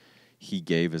clueless, he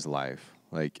gave his life.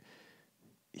 Like,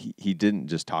 he didn't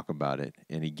just talk about it,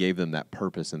 and he gave them that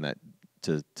purpose and that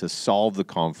to solve the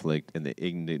conflict and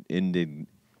the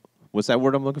what's that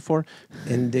word I'm looking for?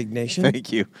 Indignation.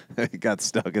 Thank you. It got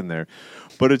stuck in there.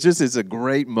 But it's a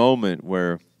great moment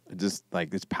where just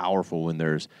like it's powerful when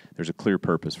there's a clear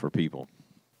purpose for people.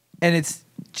 And it's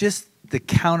just the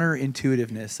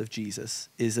counterintuitiveness of Jesus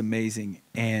is amazing.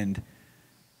 And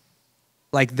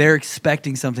like they're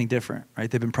expecting something different, right?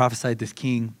 They've been prophesied this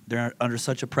king. They're under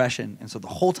such oppression. And so the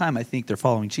whole time I think they're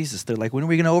following Jesus. They're like, when are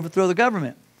we going to overthrow the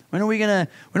government? When are we gonna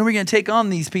take on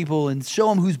these people and show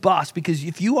them who's boss? Because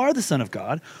if you are the Son of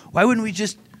God, why wouldn't we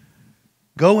just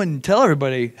go and tell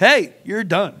everybody, hey, you're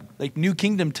done? Like new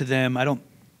kingdom to them.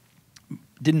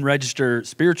 Didn't register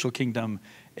spiritual kingdom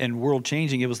and world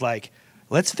changing. It was like,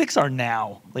 let's fix our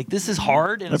now. Like this is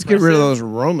hard and let's get rid of those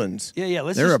Romans. Yeah.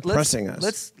 They're oppressing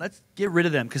us. Let's get rid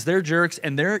of them because they're jerks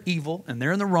and they're evil and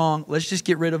they're in the wrong. Let's just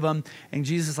get rid of them. And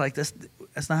Jesus is like, that's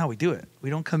not how we do it. We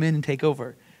don't come in and take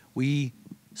over. We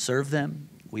serve them,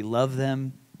 we love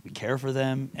them, we care for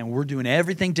them, and we're doing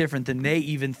everything different than they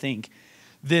even think,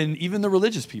 than even the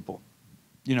religious people,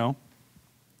 you know?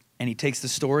 And he takes the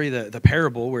story, the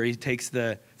parable, where he takes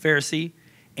the Pharisee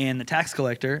and the tax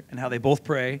collector and how they both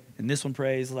pray, and this one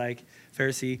prays like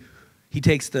Pharisee. He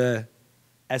takes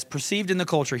as perceived in the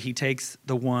culture, he takes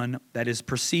the one that is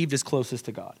perceived as closest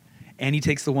to God. And he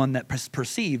takes the one that is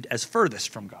perceived as furthest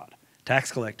from God,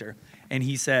 tax collector. And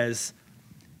he says,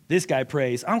 this guy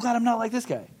prays, I'm glad I'm not like this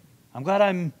guy. I'm glad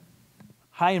I'm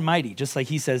high and mighty, just like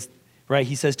he says, right?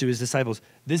 He says to his disciples,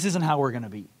 this isn't how we're going to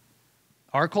be.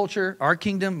 Our culture, our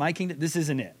kingdom, my kingdom, this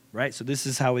isn't it, right? So this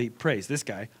is how he prays. This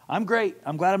guy, I'm great.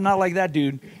 I'm glad I'm not like that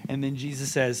dude. And then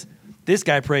Jesus says, this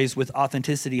guy prays with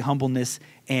authenticity, humbleness,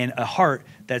 and a heart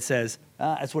that says,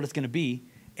 that's what it's going to be.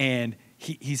 And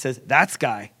he says, that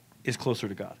guy is closer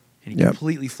to God. And he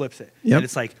completely flips it. Yep. And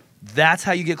it's like, that's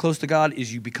how you get close to God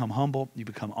is you become humble, you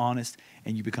become honest,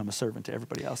 and you become a servant to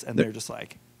everybody else. And they're just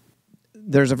like...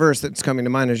 There's a verse that's coming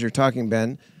to mind as you're talking,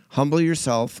 Ben. Humble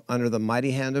yourself under the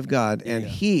mighty hand of God, and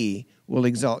he will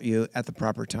exalt you at the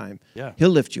proper time. Yeah. He'll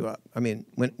lift you up. I mean,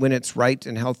 when it's right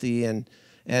and healthy and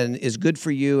is good for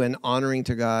you and honoring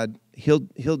to God, he'll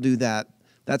do that.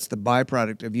 That's the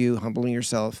byproduct of you humbling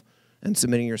yourself and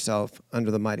submitting yourself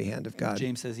under the mighty hand of God.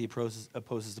 James says he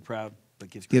opposes the proud, but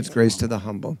gives grace to the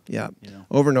humble. Yeah. You know?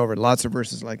 Over and over. Lots of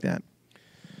verses like that.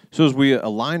 So as we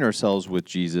align ourselves with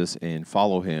Jesus and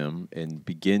follow him and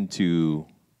begin to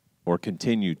or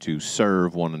continue to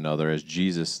serve one another as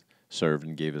Jesus served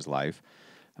and gave his life,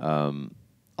 I'll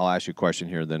ask you a question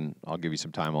here, then I'll give you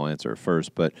some time. I'll answer it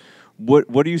first. But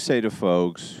what do you say to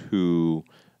folks who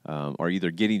are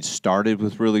either getting started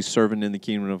with really serving in the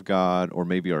kingdom of God or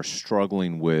maybe are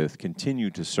struggling with continue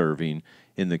to serving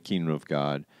in the kingdom of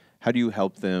God? How do you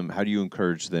help them? How do you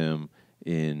encourage them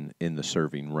in the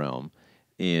serving realm?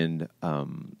 And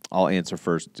I'll answer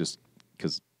first just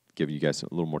because give you guys a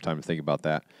little more time to think about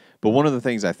that. But one of the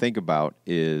things I think about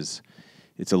is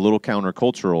it's a little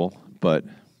countercultural, but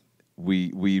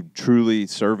we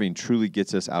serving truly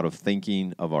gets us out of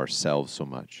thinking of ourselves so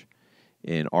much.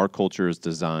 And our culture is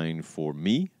designed for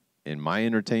me and my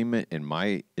entertainment and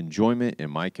my enjoyment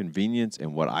and my convenience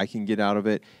and what I can get out of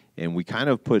it. And we kind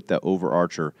of put the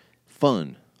overarcher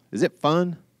fun. Is it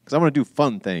fun? Because I want to do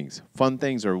fun things. Fun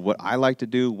things are what I like to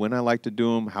do, when I like to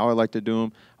do them, how I like to do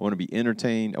them. I want to be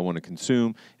entertained. I want to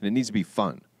consume. And it needs to be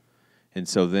fun. And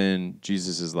so then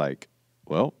Jesus is like,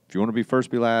 well, if you want to be first,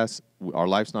 be last. Our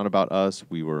life's not about us.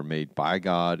 We were made by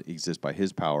God, exist by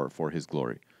his power for his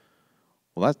glory.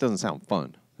 Well, that doesn't sound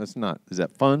fun. That's not. Is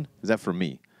that fun? Is that for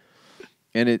me?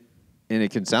 And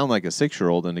it can sound like a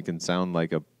 6-year-old, and it can sound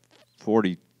like a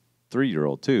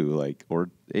 43-year-old too, like or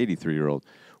 83-year-old,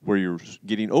 where you're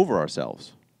getting over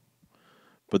ourselves.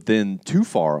 But then too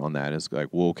far on that is like,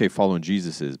 well, okay, following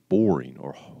Jesus is boring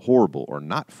or horrible or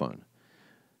not fun,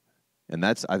 and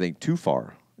that's I think too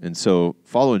far. And so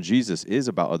following Jesus is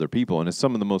about other people, and it's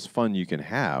some of the most fun you can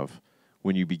have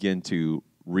when you begin to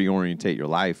reorientate your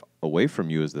life away from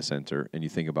you as the center, and you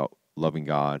think about loving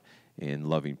God and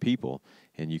loving people,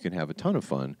 and you can have a ton of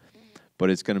fun, but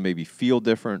it's going to maybe feel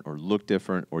different or look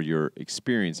different, or your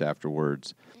experience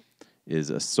afterwards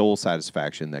is a soul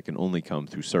satisfaction that can only come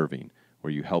through serving,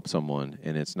 where you help someone,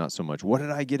 and it's not so much, what did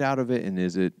I get out of it, and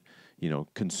is it,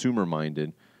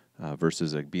 consumer-minded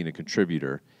versus being a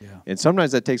contributor. Yeah. And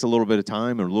sometimes that takes a little bit of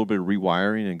time or a little bit of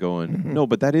rewiring and going, no,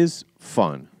 but that is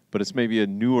fun, but it's maybe a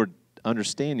newer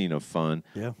understanding of fun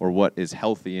Yeah. or what is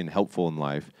healthy and helpful in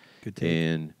life. Good take.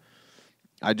 And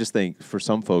I just think for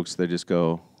some folks, they just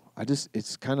go,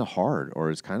 it's kind of hard,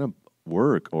 or it's kind of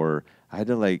work, or I had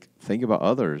to like think about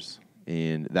others,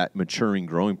 and that maturing,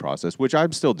 growing process, which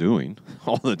I'm still doing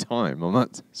all the time. I'm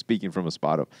not speaking from a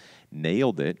spot of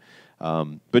nailed it,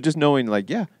 but just knowing like,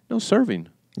 serving,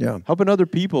 helping other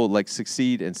people like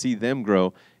succeed and see them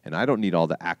grow. And I don't need all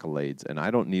the accolades, and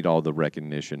I don't need all the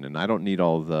recognition, and I don't need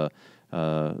all the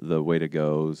way to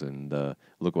goes and the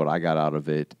look what I got out of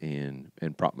it and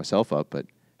prop myself up, but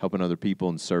helping other people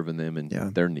and serving them and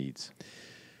their needs.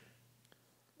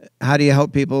 How do you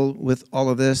help people with all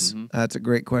of this? That's a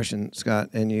great question, Scott,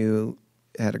 and you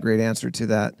had a great answer to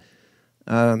that.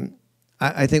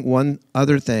 I think one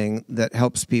other thing that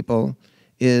helps people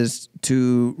is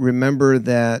to remember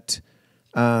that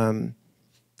that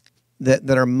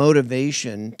our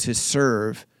motivation to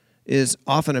serve is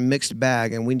often a mixed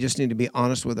bag, and we just need to be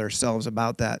honest with ourselves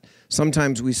about that.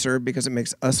 Sometimes we serve because it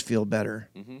makes us feel better.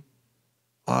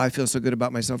 Oh, I feel so good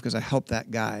about myself because I helped that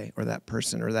guy or that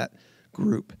person or that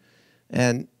group.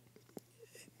 And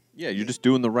you're just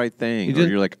doing the right thing.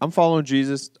 You're like, I'm following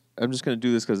Jesus. I'm just going to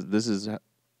do this because this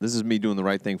is me doing the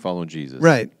right thing, following Jesus.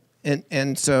 Right.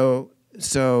 And so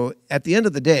at the end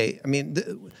of the day, I mean,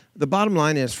 the bottom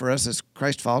line is for us as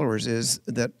Christ followers is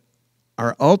that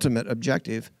our ultimate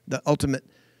objective, the ultimate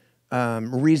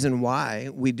reason why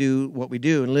we do what we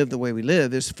do and live the way we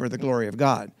live is for the glory of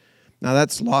God. Now,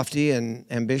 that's lofty and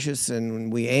ambitious,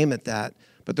 and we aim at that.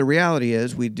 But the reality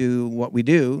is we do what we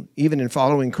do, even in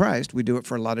following Christ, we do it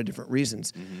for a lot of different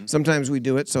reasons. Sometimes we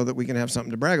do it so that we can have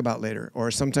something to brag about later, or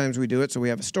sometimes we do it so we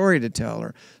have a story to tell,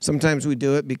 or sometimes we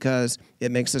do it because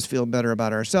it makes us feel better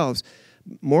about ourselves.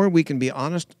 More we can be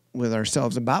honest with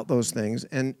ourselves about those things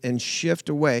and shift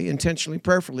away, intentionally,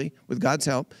 prayerfully, with God's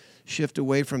help, shift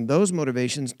away from those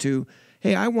motivations to,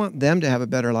 hey, I want them to have a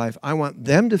better life. I want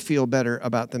them to feel better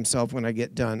about themselves when I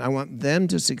get done. I want them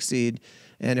to succeed.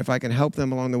 And if I can help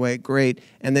them along the way, great.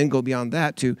 And then go beyond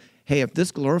that to, hey, if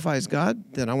this glorifies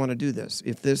God, then I want to do this.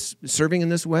 If this serving in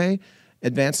this way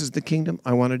advances the kingdom,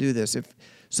 I want to do this. I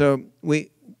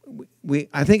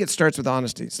think it starts with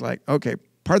honesty. It's like, okay,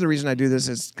 part of the reason I do this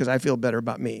is because I feel better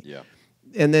about me. Yeah.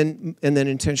 And then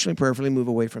intentionally, prayerfully move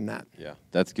away from that. Yeah,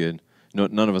 that's good. No,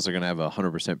 none of us are going to have a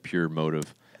 100% pure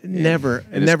motive. Never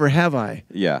have I.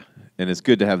 Yeah, and it's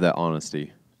good to have that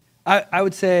honesty. I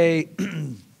would say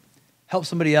help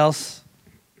somebody else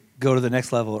go to the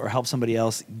next level, or help somebody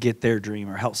else get their dream,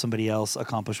 or help somebody else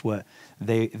accomplish what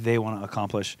they want to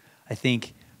accomplish. I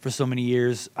think for so many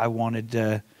years I wanted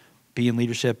to be in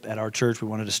leadership at our church. We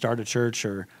wanted to start a church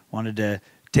or wanted to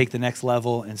take the next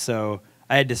level. And so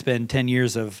I had to spend 10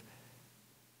 years of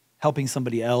helping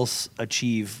somebody else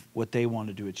achieve what they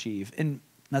wanted to achieve. And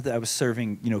not that I was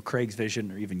serving, Craig's vision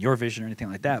or even your vision or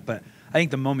anything like that, but I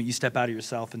think the moment you step out of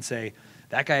yourself and say,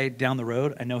 that guy down the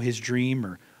road, I know his dream,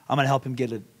 or I'm going to help him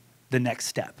get the next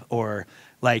step. Or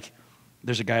like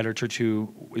there's a guy at our church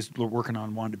who is working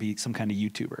on wanting to be some kind of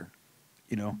YouTuber.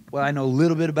 Well, I know a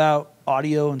little bit about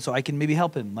audio, and so I can maybe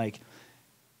help him, like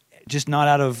just not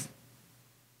out of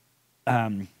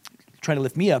trying to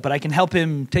lift me up, but I can help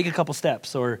him take a couple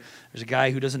steps. Or there's a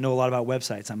guy who doesn't know a lot about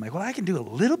websites. I'm like, well, I can do a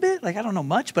little bit. Like, I don't know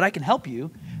much, but I can help you.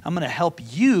 I'm going to help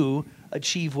you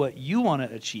achieve what you want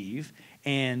to achieve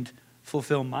and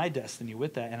fulfill my destiny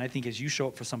with that. And I think as you show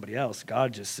up for somebody else,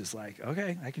 God just is like,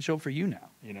 okay, I can show up for you now,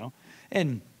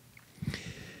 And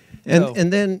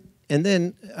then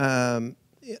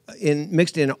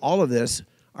mixed in all of this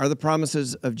are the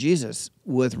promises of Jesus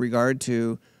with regard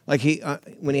to, like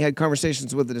when he had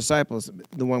conversations with the disciples,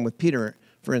 the one with Peter,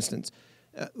 for instance,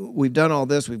 we've done all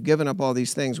this, we've given up all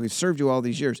these things, we've served you all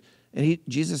these years. And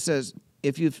Jesus says,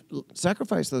 if you've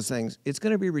sacrificed those things, it's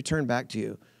going to be returned back to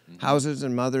you. Houses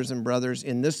and mothers and brothers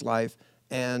in this life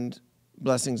and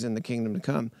blessings in the kingdom to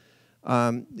come.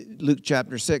 Luke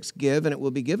chapter 6, give and it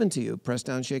will be given to you, pressed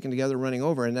down, shaken together, running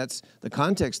over. And that's the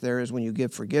context there is when you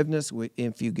give forgiveness,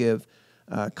 if you give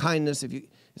kindness,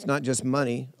 it's not just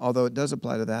money, although it does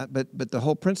apply to that, but the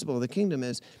whole principle of the kingdom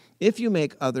is if you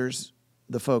make others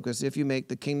the focus, if you make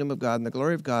the kingdom of God and the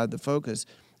glory of God the focus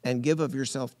and give of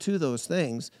yourself to those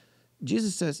things,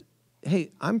 Jesus says,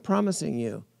 hey, I'm promising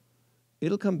you,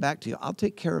 it'll come back to you. I'll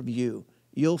take care of you.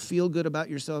 You'll feel good about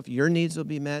yourself. Your needs will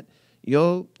be met.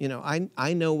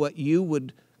 I know what you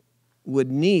would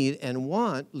need and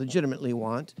legitimately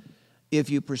want,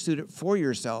 if you pursued it for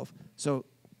yourself. So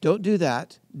don't do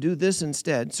that. Do this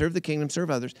instead. Serve the kingdom, serve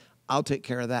others. I'll take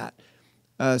care of that.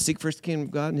 Seek first the kingdom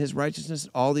of God and his righteousness.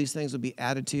 All these things will be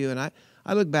added to you. And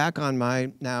I look back on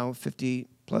my now 50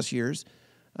 plus years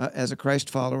as a Christ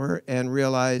follower and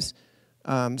realize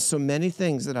So many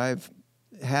things that I've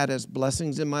had as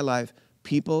blessings in my life,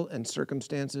 people and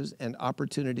circumstances and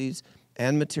opportunities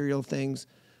and material things,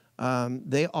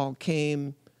 they all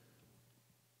came.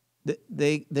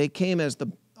 They came as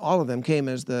all of them came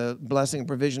as the blessing and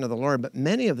provision of the Lord, but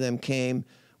many of them came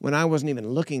when I wasn't even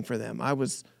looking for them. I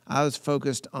was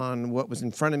focused on what was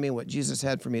in front of me, what Jesus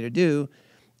had for me to do,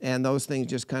 and those things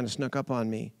just kind of snuck up on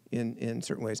me in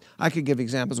certain ways. I could give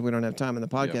examples. We don't have time in the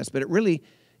podcast, but it really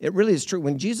is true.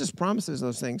 When Jesus promises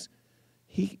those things,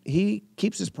 he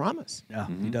keeps his promise. Yeah,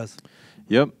 he does.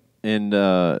 Yep. And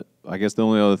I guess the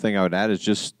only other thing I would add is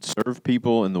just serve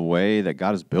people in the way that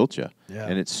God has built you. Yeah.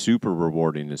 And it's super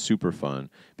rewarding. It's super fun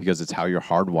because it's how you're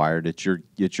hardwired.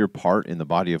 It's your part in the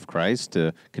body of Christ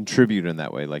to contribute in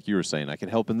that way. Like you were saying, I can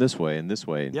help in this way and this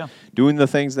way. And doing the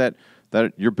things that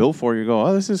you're built for, you go,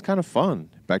 oh, this is kind of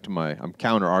fun. Back to I'm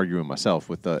counter-arguing myself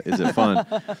with is it fun?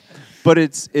 But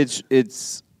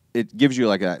it gives you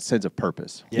like a sense of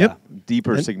purpose. Yeah. Yep.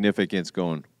 Deeper significance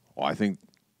going, oh, I think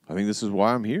this is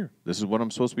why I'm here. This is what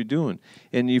I'm supposed to be doing.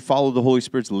 And you follow the Holy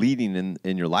Spirit's leading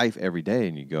in your life every day,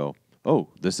 and you go, oh,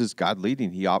 this is God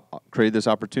leading. He created this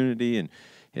opportunity,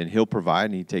 and he'll provide,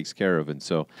 and he takes care of. And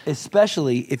so,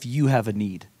 especially if you have a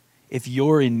need. If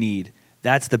you're in need,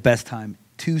 that's the best time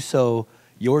to sow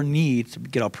your need, to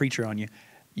get all preacher on you,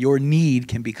 your need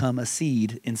can become a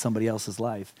seed in somebody else's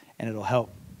life, and it'll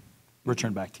help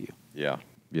return back to you. Yeah.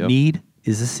 Yep. Need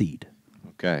is a seed.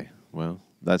 Okay. Well,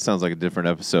 that sounds like a different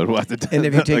episode. We'll have to and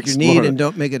if you take your need and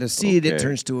don't make it a seed, it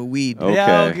turns to a weed. Okay.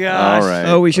 Oh, gosh. All right.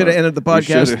 Oh, we should have ended the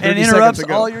podcast. And interrupts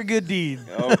all your good deeds.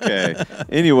 Okay.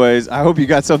 Anyways, I hope you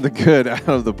got something good out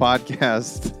of the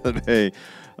podcast today.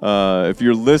 If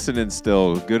you're listening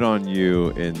still, good on you.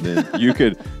 And then you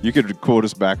could quote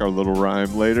us back our little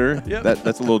rhyme later. Yep.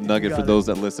 That's a little nugget for those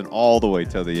that listen all the way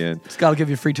till the end. Scott will give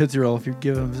you a free Tootsie Roll if you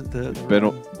give him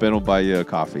the Ben will buy you a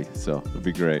coffee, so it'll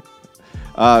be great.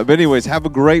 But anyways, have a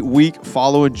great week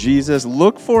following Jesus.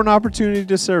 Look for an opportunity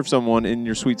to serve someone in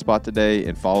your sweet spot today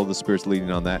and follow the Spirit's leading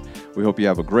on that. We hope you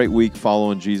have a great week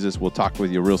following Jesus. We'll talk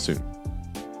with you real soon.